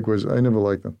 Right, Segways. I never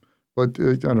liked them, but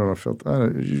I don't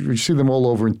know. You see them all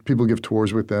over, and people give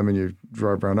tours with them, and you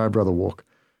drive around. I'd rather walk.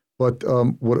 But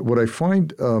what I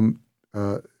find,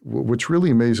 what's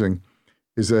really amazing,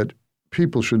 is that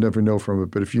people should never know from it.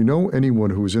 But if you know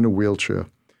anyone who is in a wheelchair,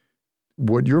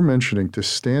 what you're mentioning, to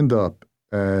stand up,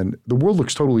 and the world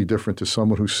looks totally different to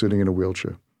someone who's sitting in a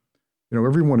wheelchair.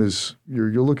 Everyone is, you're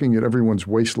looking at everyone's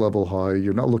waist level high.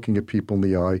 You're not looking at people in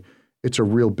the eye. It's a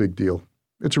real big deal.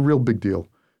 It's a real big deal.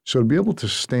 So to be able to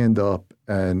stand up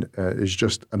and is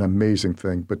just an amazing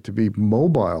thing. But to be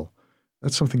mobile,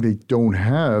 that's something they don't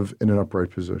have in an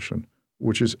upright position,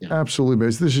 which is absolutely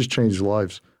amazing. This has changed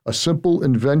lives. A simple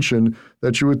invention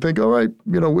that you would think, all right,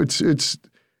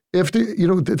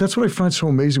 that's what I find so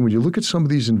amazing when you look at some of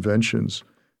these inventions,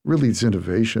 really these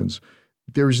innovations.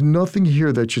 There's nothing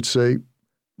here that should say,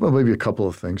 well, maybe a couple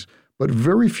of things, but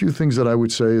very few things that I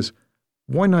would say is,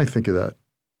 why not think of that?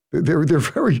 They're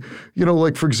very,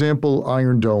 like, for example,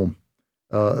 Iron Dome,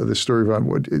 the story of Iron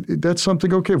Dome. That's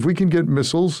something, okay, if we can get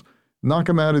missiles, knock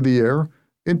them out of the air,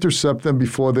 intercept them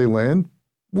before they land,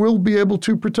 we'll be able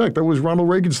to protect. That was Ronald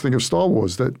Reagan's thing of Star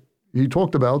Wars that he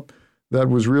talked about. That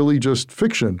was really just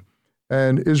fiction.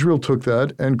 And Israel took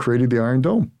that and created the Iron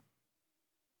Dome.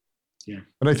 Yeah.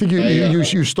 And I think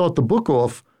you start the book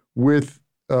off with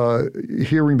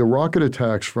hearing the rocket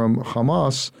attacks from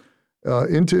Hamas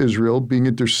into Israel being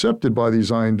intercepted by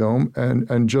these Iron Dome,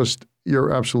 and just,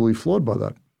 you're absolutely floored by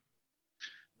that.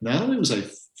 Not only was I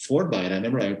floored by it, I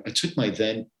remember I took my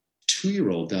then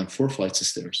 2-year-old down 4 flights of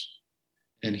stairs,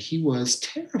 and he was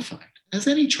terrified, as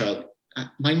any child.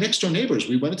 My next door neighbors,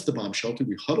 we went into the bomb shelter,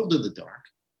 we huddled in the dark,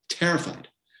 terrified.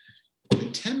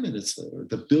 And 10 minutes later,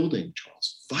 the building,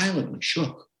 Charles, violently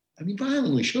shook.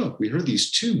 Violently shook. We heard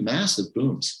these 2 massive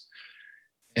booms.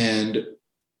 And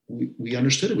we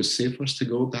understood it was safe for us to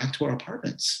go back to our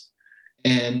apartments.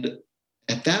 And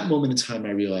at that moment in time,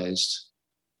 I realized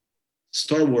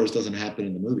Star Wars doesn't happen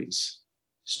in the movies.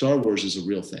 Star Wars is a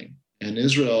real thing. And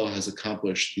Israel has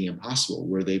accomplished the impossible,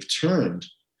 where they've turned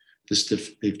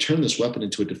this weapon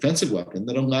into a defensive weapon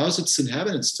that allows its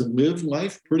inhabitants to live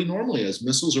life pretty normally as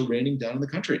missiles are raining down in the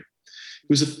country.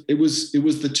 It was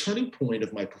the turning point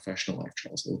of my professional life,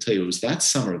 Charles. I will tell you, it was that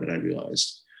summer that I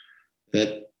realized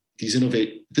that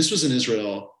this was an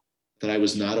Israel that I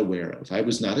was not aware of. I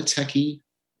was not a techie.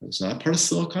 I was not part of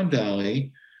Silicon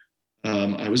Valley.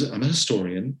 I'm a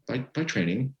historian by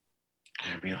training.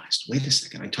 And I realized, wait a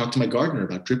second. I talked to my gardener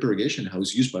about drip irrigation, how it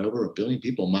was used by over 1 billion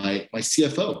people. My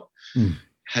CFO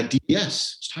had DBS. I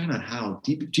was talking about how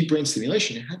deep brain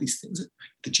stimulation, it had these things,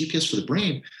 the GPS for the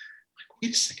brain. I'm like,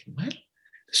 wait a second, what?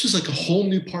 This was like a whole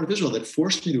new part of Israel that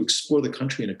forced me to explore the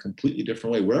country in a completely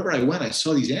different way. Wherever I went, I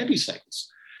saw these ambicycles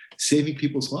saving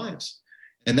people's lives.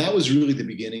 And that was really the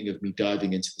beginning of me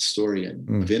diving into the story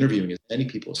and of interviewing as many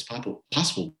people as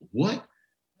possible. What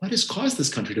has caused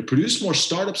this country to produce more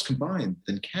startups combined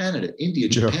than Canada, India,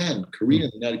 Japan, Korea,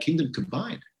 and the United Kingdom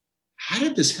combined? How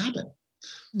did this happen?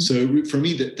 So for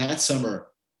me, that summer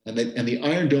and the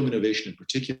Iron Dome innovation in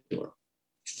particular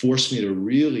forced me to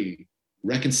really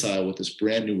reconcile with this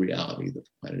brand new reality that the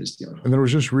planet is dealing with. And then I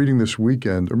was just reading this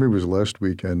weekend, or maybe it was last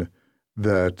weekend,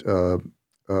 that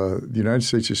the United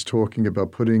States is talking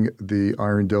about putting the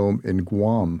Iron Dome in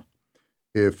Guam.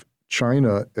 If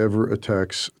China ever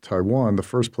attacks Taiwan, the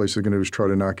first place they're going to do is try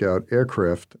to knock out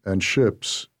aircraft and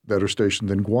ships that are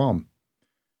stationed in Guam.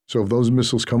 So if those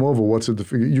missiles come over,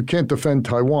 you can't defend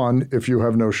Taiwan if you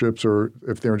have no ships, or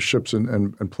if their ships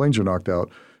and planes are knocked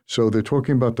out. So they're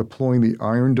talking about deploying the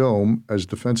Iron Dome as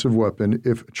defensive weapon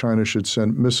if China should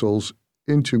send missiles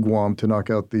into Guam to knock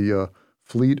out the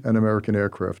fleet and American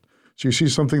aircraft. So you see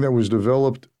something that was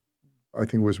developed, I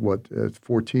think it was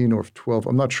 14 or 12.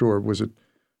 I'm not sure. Was it?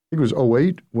 I think it was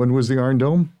 '08. When was the Iron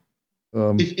Dome?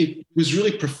 It was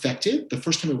really perfected. The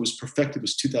first time it was perfected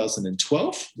was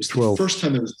 2012. It was 12. The first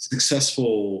time it was a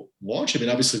successful launch. I mean,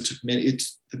 obviously it took many.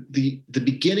 The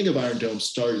beginning of Iron Dome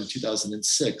started in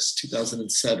 2006,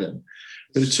 2007,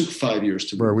 but it took 5 years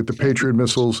to. Right, with the Patriot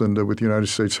missiles and with the United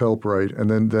States help, right? And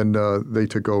then they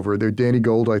took over. Danny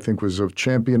Gold, I think, was a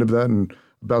champion of that, and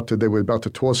they were about to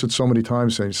toss it so many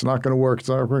times, saying it's not going to work. It's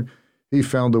not going to work. He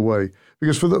found a way.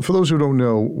 Because for those who don't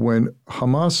know, when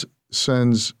Hamas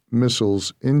sends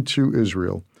missiles into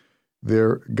Israel,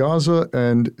 Gaza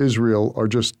and Israel are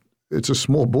it's a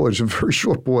small border. It's a very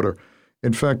short border.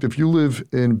 In fact, if you live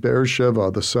in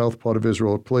Beersheba, the south part of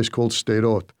Israel, a place called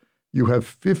Sderot, you have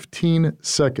 15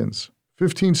 seconds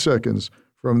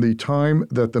from the time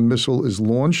that the missile is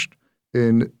launched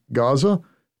in Gaza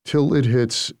till it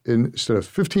hits instead of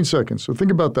 15 seconds. So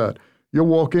think about that. You're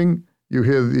walking, you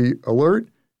hear the alert,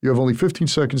 you have only 15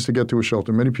 seconds to get to a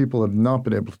shelter. Many people have not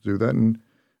been able to do that,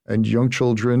 and young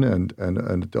children and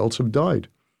adults have died.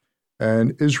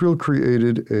 And Israel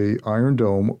created a Iron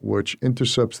Dome which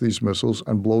intercepts these missiles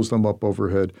and blows them up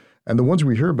overhead. And the ones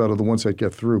we hear about are the ones that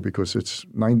get through because it's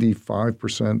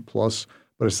 95% plus,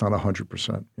 but it's not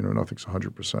 100%. Nothing's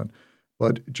 100%.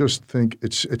 But just think,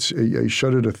 it's a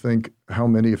shudder to think how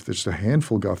many, if just a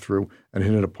handful got through and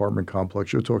hit an apartment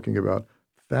complex, you're talking about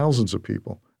thousands of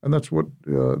people. And that's what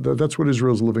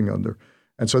Israel's living under.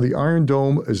 And so the Iron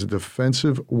Dome is a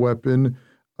defensive weapon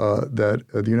that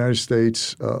the United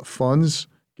States funds,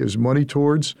 gives money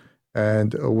towards,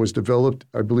 and was developed,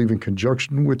 I believe, in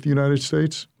conjunction with the United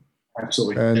States.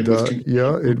 Absolutely. And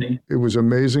it was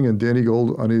amazing. And Danny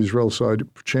Gold on the Israel side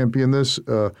championed this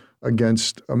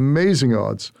against amazing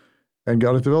odds and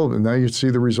got it developed. And now you see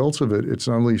the results of it. It's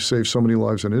not only saved so many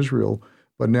lives in Israel,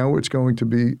 but now it's going to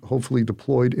be hopefully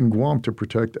deployed in Guam to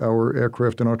protect our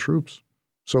aircraft and our troops.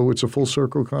 So it's a full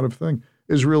circle kind of thing.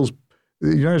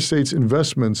 The United States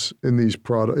investments in these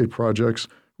projects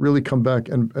really come back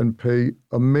and pay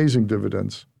amazing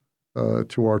dividends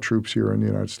to our troops here in the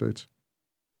United States.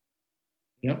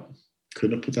 Yep.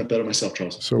 Couldn't have put that better myself,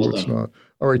 Charles. So well it's done. Not.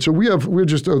 All right. So we're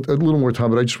just a little more time,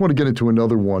 but I just want to get into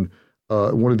another one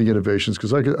of the innovations,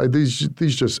 because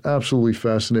these just absolutely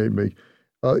fascinate me.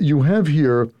 You have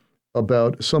here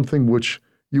about something which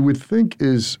you would think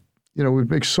is, it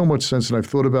makes so much sense, and I've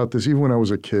thought about this even when I was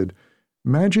a kid.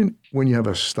 Imagine when you have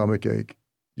a stomach ache,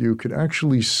 you could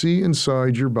actually see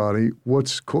inside your body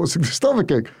what's causing the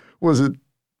stomach ache. Was it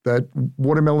that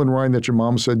watermelon rind that your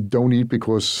mom said don't eat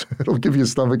because it'll give you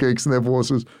stomach aches and therefore?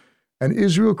 And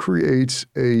Israel creates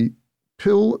a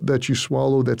pill that you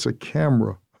swallow that's a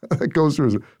camera that goes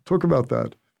through it. Talk about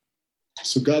that.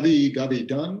 So Gavi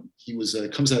Dunn, he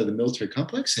comes out of the military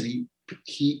complex, and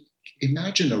he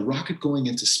imagined a rocket going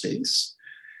into space,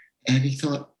 and he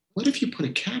thought, what if you put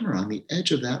a camera on the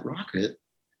edge of that rocket?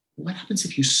 What happens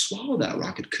if you swallow that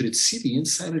rocket? Could it see the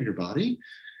inside of your body?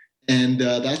 And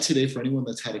that today, for anyone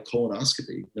that's had a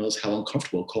colonoscopy, knows how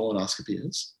uncomfortable colonoscopy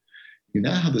is. You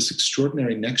now have this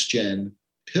extraordinary next-gen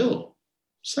pill,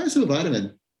 size of a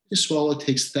vitamin. You swallow it,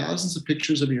 takes thousands of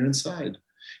pictures of your inside.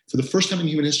 For the first time in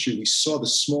human history, we saw the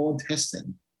small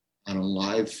intestine on a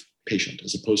live patient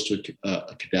as opposed to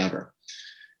a cadaver.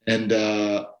 And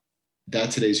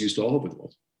that today is used all over the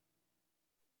world.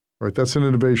 Right, that's an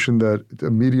innovation that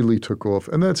immediately took off.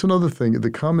 And that's another thing, not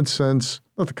the common sense,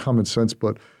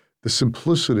 but the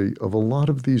simplicity of a lot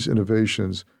of these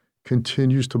innovations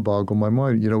continues to boggle my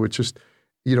mind. It's just,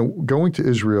 going to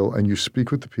Israel and you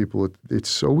speak with the people,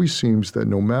 it always seems that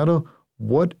no matter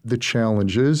what the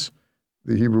challenge is,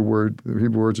 the Hebrew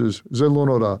words is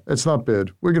zelonora. It's not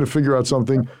bad. We're going to figure out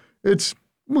something.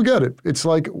 We'll get it. It's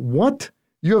like, what?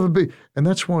 You have a big, and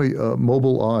that's why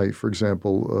Mobile Eye, for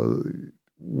example,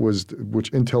 which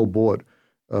Intel bought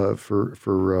for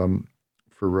 $1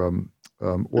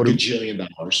 gajillion.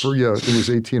 It was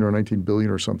 18 or 19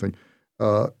 billion or something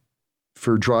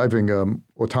for driving,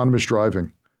 autonomous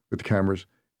driving with cameras.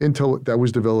 Intel, that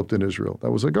was developed in Israel. That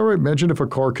was like, all right, imagine if a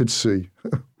car could see.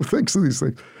 Thanks to these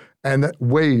things. And that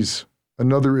Waze,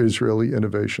 another Israeli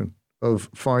innovation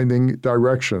of finding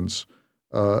directions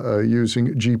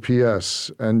using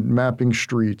GPS and mapping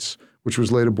streets, which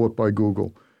was later bought by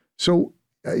Google. So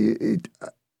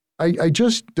I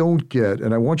just don't get,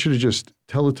 and I want you to just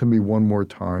tell it to me one more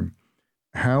time,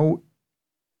 how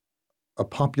a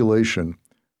population,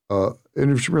 and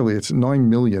it's 9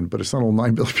 million, but it's not all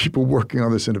 9 million people working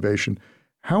on this innovation.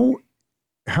 How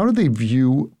how do they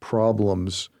view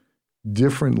problems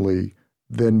differently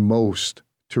than most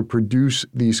to produce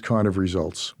these kind of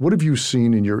results? What have you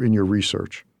seen in your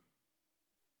research?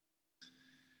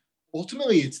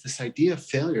 Ultimately, it's this idea of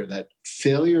failure, that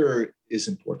failure is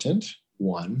important,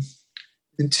 one.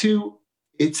 And two,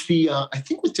 it's I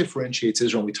think what differentiates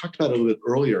Israel, and we talked about it a little bit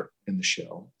earlier in the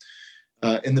show,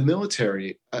 in the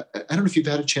military, I don't know if you've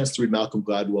had a chance to read Malcolm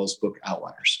Gladwell's book,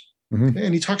 Outliers. Mm-hmm. Okay?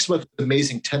 And he talks about the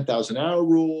amazing 10,000 hour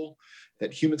rule,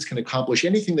 that humans can accomplish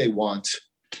anything they want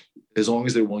as long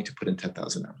as they're willing to put in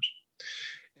 10,000 hours.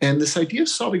 And this idea of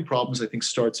solving problems, I think,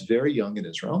 starts very young in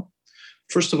Israel.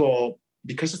 First of all,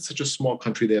 because it's such a small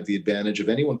country, they have the advantage of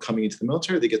anyone coming into the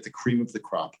military, they get the cream of the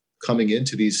crop coming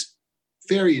into these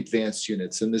very advanced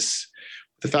units. And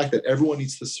the fact that everyone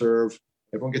needs to serve,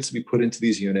 everyone gets to be put into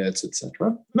these units, et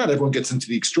cetera. Not everyone gets into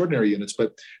the extraordinary units,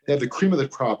 but they have the cream of the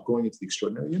crop going into the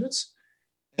extraordinary units.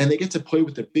 And they get to play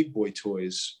with the big boy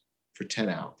toys for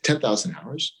 10,000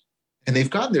 hours. And they've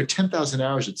gotten their 10,000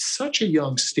 hours at such a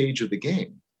young stage of the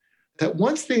game that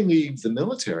once they leave the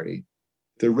military,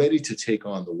 they're ready to take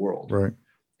on the world. Right.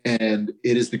 And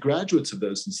it is the graduates of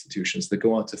those institutions that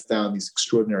go on to found these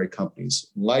extraordinary companies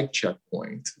like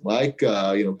Checkpoint, like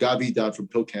Gavi Don from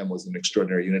Pilcam was an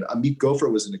extraordinary unit. Amit Gopher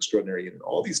was an extraordinary unit.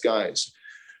 All these guys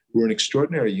were in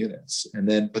extraordinary units.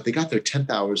 But they got their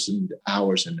 10,000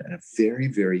 hours in at a very,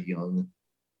 very young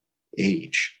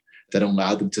age that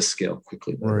allowed them to scale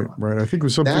quickly. Right. I think it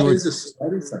was something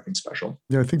that is something special.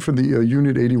 Yeah, I think for the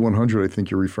Unit 8100, I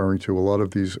think you're referring to, a lot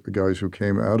of these guys who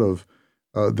came out of,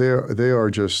 they are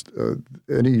just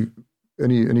any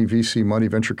VC money,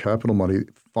 venture capital money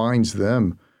finds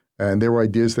them, and their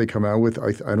ideas they come out with.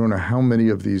 I don't know how many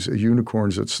of these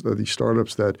unicorns, these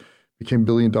startups that became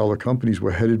billion-dollar companies,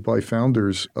 were headed by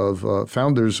founders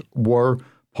were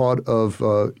part of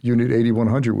Unit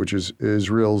 8100, which is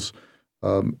Israel's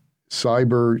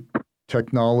cyber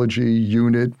technology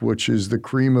unit, which is the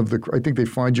cream of the. I think they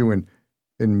find you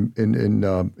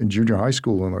in junior high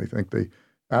school, and I think the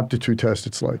aptitude test.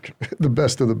 It's like the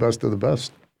best of the best of the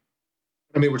best.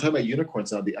 I mean, we're talking about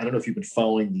unicorns now. I don't know if you've been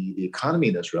following the economy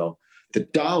in Israel. The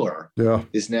dollar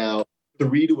is now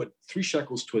 3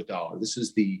 shekels to a dollar.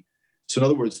 So in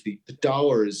other words, the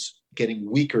dollar is getting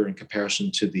weaker in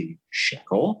comparison to the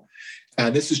shekel.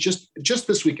 And this is just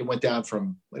this week, it went down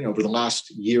from, over the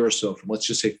last year or so, from let's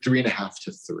just say 3.5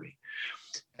 to 3.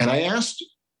 And I asked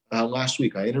last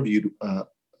week, I interviewed a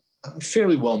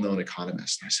fairly well-known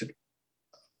economist. And I said,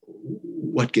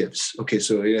 what gives? Okay,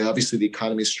 so obviously the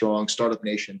economy is strong, startup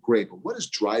nation, great, but what is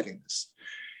driving this?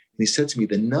 And he said to me,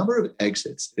 the number of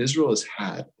exits Israel has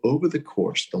had over the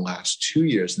course of the last 2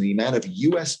 years and the amount of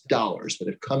US dollars that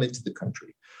have come into the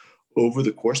country over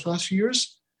the course of the last few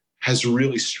years has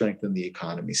really strengthened the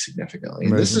economy significantly.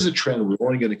 And this is a trend we're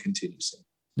only going to continue seeing.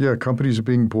 Yeah, companies are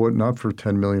being bought not for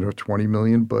 10 million or 20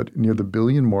 million, but near the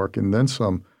billion mark and then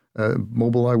some.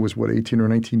 Mobileye was 18 or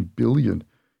 19 billion.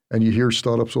 And you hear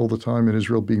startups all the time in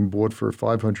Israel being bought for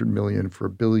 500 million, for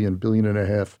 $1 billion, $1.5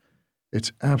 billion.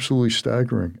 It's absolutely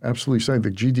staggering, absolutely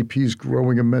staggering. The GDP is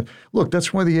growing. Look,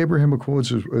 that's why the Abraham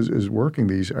Accords is working.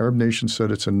 These Arab nations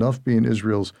said it's enough being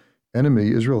Israel's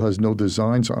enemy. Israel has no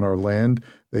designs on our land.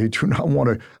 They do not want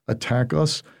to attack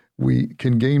us. We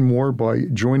can gain more by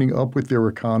joining up with their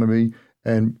economy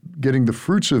and getting the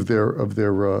fruits of their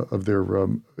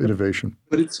innovation.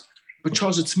 But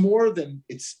Charles, it's more than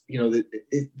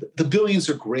the billions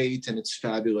are great and it's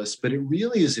fabulous, but it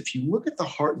really is, if you look at the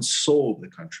heart and soul of the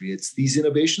country, it's these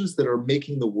innovations that are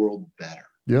making the world better.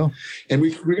 Yeah. And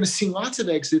we're going to see lots of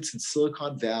exits in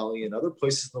Silicon Valley and other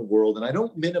places in the world. And I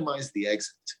don't minimize the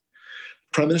exit.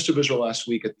 Prime Minister of Israel last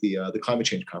week at the climate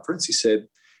change conference, he said,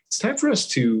 it's time for us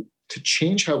to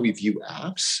change how we view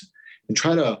apps and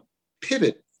try to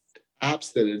pivot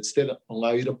apps that instead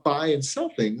allow you to buy and sell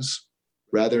things,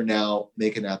 rather now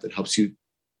make an app that helps you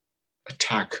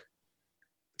attack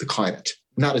the climate,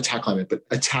 not attack climate, but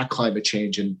attack climate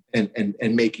change and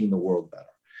making the world better.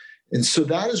 And so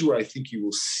that is where I think you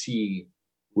will see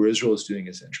where Israel is doing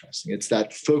is interesting. It's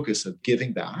that focus of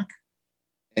giving back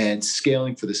and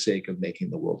scaling for the sake of making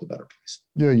the world a better place.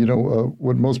 Yeah,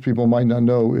 what most people might not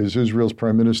know is Israel's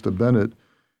Prime Minister Bennett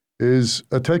is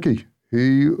a techie.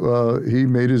 He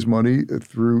made his money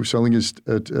through selling his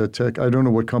tech. I don't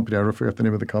know what company. I forgot the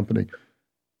name of the company.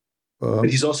 But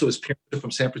he's also, his parents are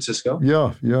from San Francisco.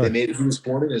 Yeah. He was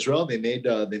born in Israel. They made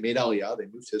Aliyah. They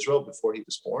moved to Israel before he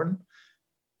was born.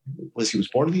 He was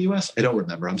born in the U.S.? I don't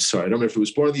remember. I'm sorry. I don't remember if he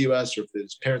was born in the U.S. or if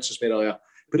his parents just made Aliyah.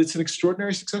 But it's an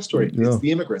extraordinary success story. Yeah. It's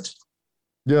the immigrant.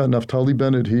 Yeah, Naftali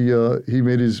Bennett. He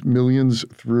made his millions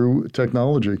through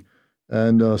technology.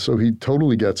 And so he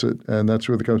totally gets it, and that's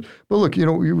where the comes. But look,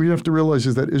 we have to realize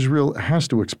is that Israel has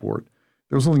to export.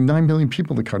 There's only 9 million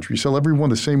people in the country. You sell everyone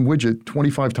the same widget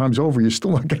 25 times over, you're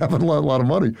still not going to have a lot of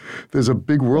money. There's a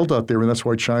big world out there, and that's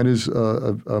why China's,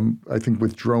 I think,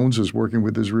 with drones is working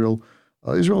with Israel.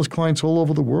 Israel has clients all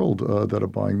over the world that are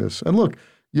buying this. And look,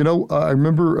 I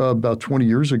remember about 20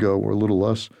 years ago, or a little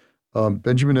less,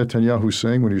 Benjamin Netanyahu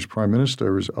saying when he was prime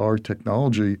minister, is our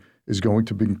technology is going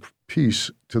to bring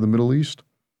peace to the Middle East.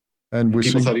 And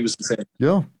people thought he was insane.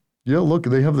 Yeah. Yeah, look,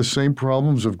 they have the same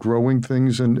problems of growing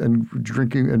things and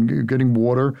drinking and getting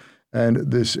water,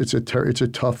 and it's a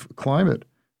tough climate.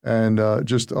 And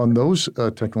just on those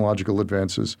technological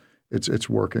advances, it's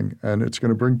working, and it's going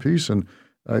to bring peace. And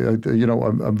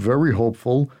I'm very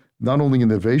hopeful, not only in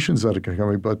the innovations that are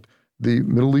coming, but the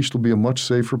Middle East will be a much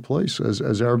safer place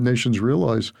as Arab nations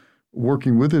realize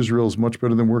working with Israel is much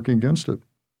better than working against it.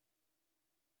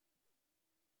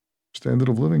 Standard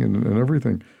of living and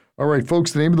everything. All right,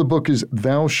 folks, the name of the book is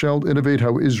Thou Shalt Innovate,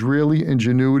 How Israeli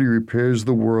Ingenuity Repairs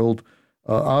the World.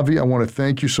 Avi, I want to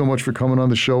thank you so much for coming on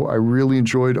the show. I really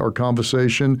enjoyed our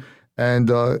conversation. And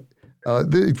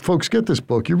folks, get this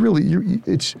book.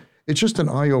 It's just an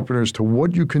eye-opener as to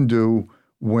what you can do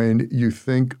when you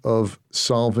think of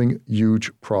solving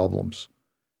huge problems.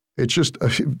 It's just,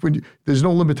 there's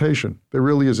no limitation. There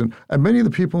really isn't. And many of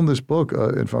the people in this book,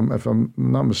 if I'm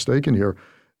not mistaken here,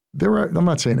 I'm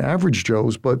not saying average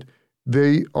Joes, but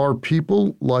they are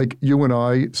people like you and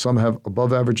I. Some have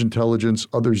above average intelligence.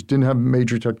 Others didn't have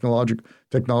major technology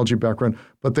background,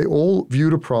 but they all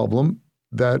viewed a problem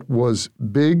that was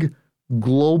big,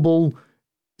 global,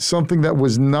 something that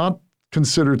was not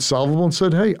considered solvable and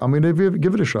said, hey, I'm going to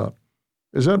give it a shot.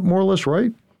 Is that more or less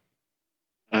right?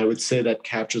 I would say that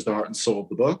captures the heart and soul of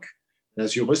the book. And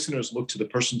as your listeners look to the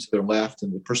person to their left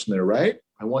and the person to their right,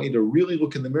 I want you to really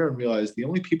look in the mirror and realize the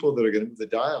only people that are going to move the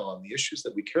dial on the issues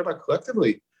that we care about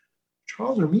collectively,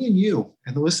 Charles, are me and you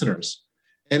and the listeners.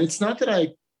 And it's not that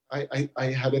I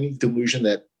have any delusion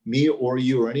that me or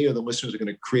you or any of the listeners are going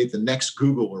to create the next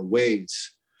Google or Waze.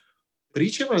 But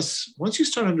each of us, once you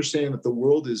start understanding that the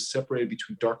world is separated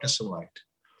between darkness and light,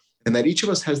 and that each of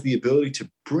us has the ability to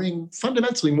bring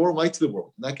fundamentally more light to the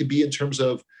world, and that could be in terms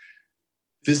of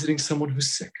visiting someone who's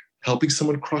sick, helping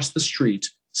someone cross the street,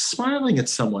 smiling at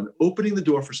someone, opening the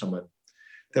door for someone,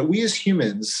 that we as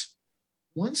humans,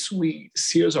 once we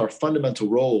see as our fundamental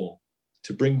role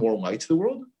to bring more light to the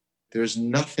world, there's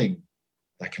nothing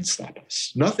that can stop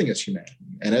us, nothing as humanity.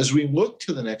 And as we look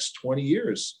to the next 20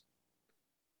 years,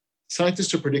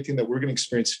 scientists are predicting that we're going to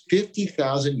experience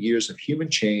 50,000 years of human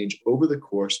change over the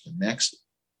course of the next,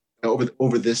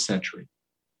 over this century.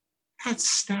 That's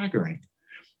staggering.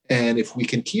 And if we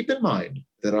can keep in mind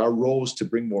that our role is to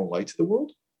bring more light to the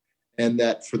world, and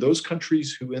that for those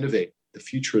countries who innovate, the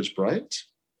future is bright,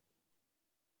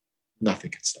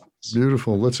 nothing can stop us.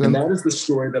 Beautiful. And that is the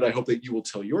story that I hope that you will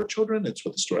tell your children. It's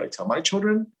what the story I tell my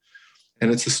children.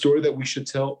 And it's the story that we should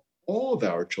tell all of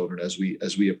our children as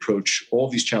we approach all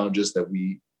these challenges that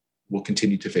we will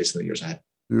continue to face in the years ahead.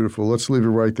 Beautiful. Let's leave it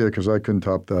right there because I couldn't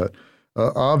top that.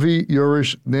 Avi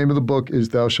Jorisch, name of the book is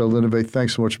Thou Shalt Innovate.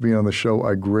 Thanks so much for being on the show.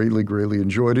 I greatly, greatly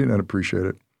enjoyed it and appreciate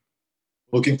it.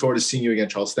 Looking forward to seeing you again,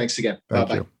 Charles. Thanks again.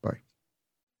 Thank you. Bye.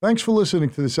 Thanks for listening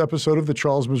to this episode of The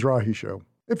Charles Mizrahi Show.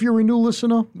 If you're a new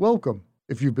listener, welcome.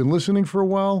 If you've been listening for a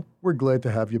while, we're glad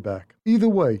to have you back. Either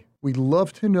way, we'd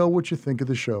love to know what you think of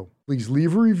the show. Please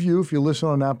leave a review if you listen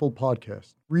on Apple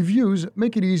Podcasts. Reviews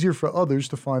make it easier for others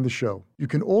to find the show. You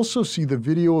can also see the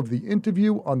video of the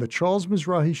interview on the Charles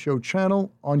Mizrahi Show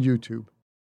channel on YouTube.